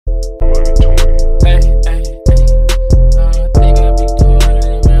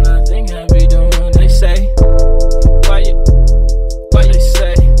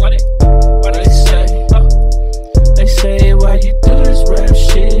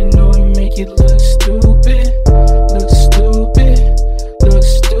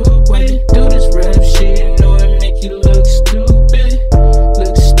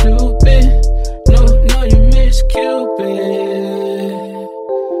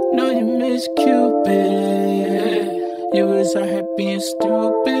Cupid. You was out here being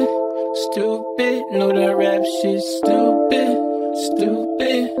stupid, stupid. Know that rap shit stupid,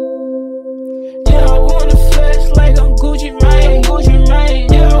 stupid. Yeah, I wanna flex like I'm Gucci Mane, Gucci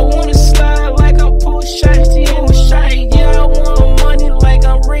Mane. Yeah, I wanna slide like I'm Pooh Shiesty and the Shine. Yeah, I want money like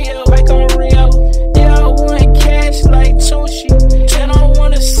I'm Rio, like I'm Rio. Yeah, I want cash like Tucci, and I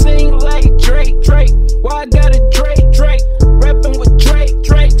wanna sing like Drake, Drake. Why I got a Drake, Drake? Rapping with Drake,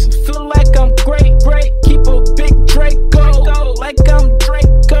 Drake. Feel like I'm great, great. Keep a big Draco, like I'm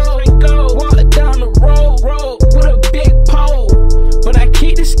Draco. Walk down the road with a big pole, but I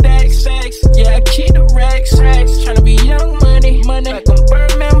keep the stacks. Yeah, I keep the racks. Tryna be young money, like I'm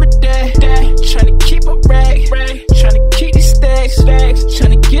Birdman with that. Tryna keep a rag, tryna keep the stacks.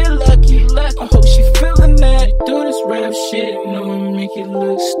 Tryna get lucky. I hope she feeling that. Do this rap shit, know it make it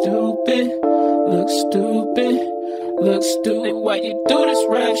look stupid, look stupid, look stupid. Why you do this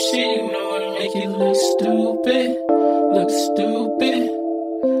rap shit? You know it make it look stupid, look stupid.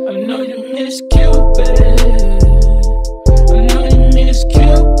 I know you miss Cupid.